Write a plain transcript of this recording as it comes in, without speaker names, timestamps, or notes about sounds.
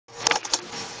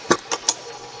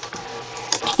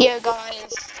Yo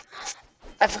guys,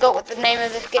 I forgot what the name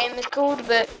of this game is called,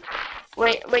 but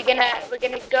we're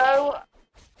gonna go.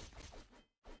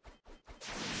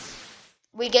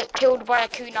 We get killed by a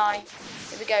kunai.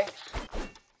 Here we go.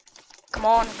 Come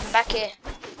on, come back here.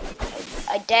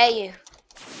 I dare you.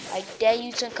 I dare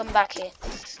you to come back here.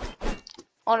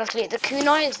 Honestly, the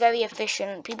kunai is very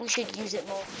efficient. People should use it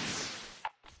more.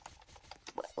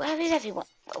 Where is everyone?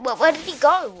 Where did he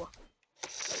go?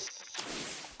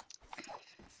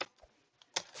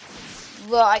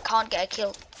 Well, I can't get a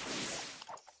kill.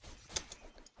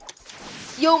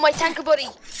 Yo, my tanker buddy!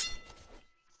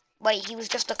 Wait, he was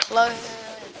just a clone.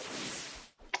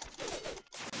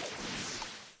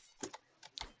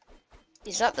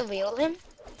 Is that the real him?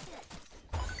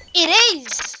 It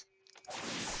is!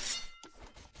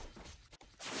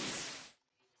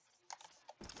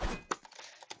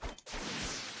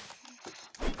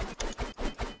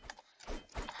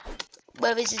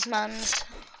 Where is this man's?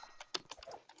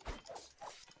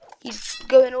 He's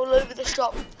going all over the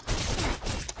shop.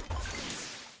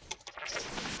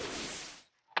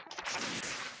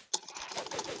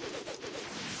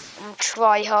 I'm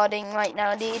try-harding right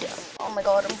now, dude. Oh my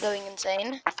god, I'm going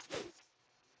insane.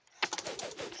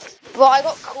 But I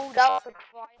got called out for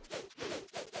try.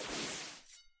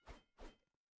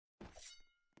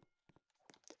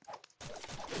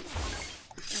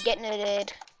 Getting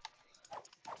it.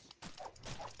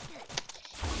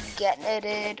 Getting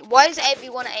it. Why is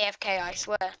everyone AFK? I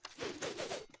swear.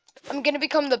 I'm gonna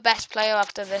become the best player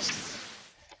after this.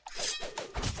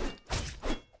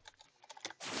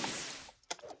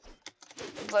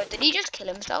 Bro, did he just kill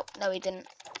himself? No, he didn't.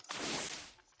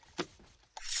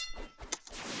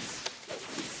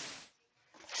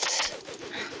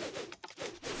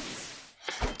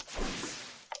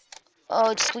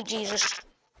 Oh, sweet Jesus.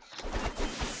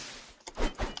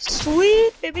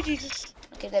 Sweet baby Jesus.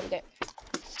 Okay, there we go.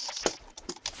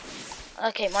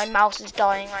 Okay, my mouse is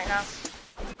dying right now.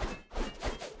 Kill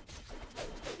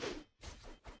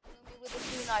me with a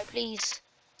kunai, please.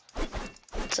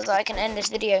 So that I can end this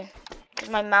video. Because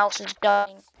my mouse is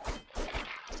dying.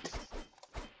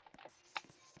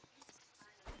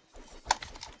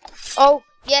 Oh,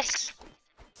 yes.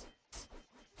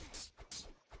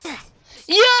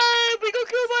 Yeah, we got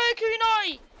killed by a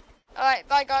kunai. Alright,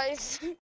 bye guys.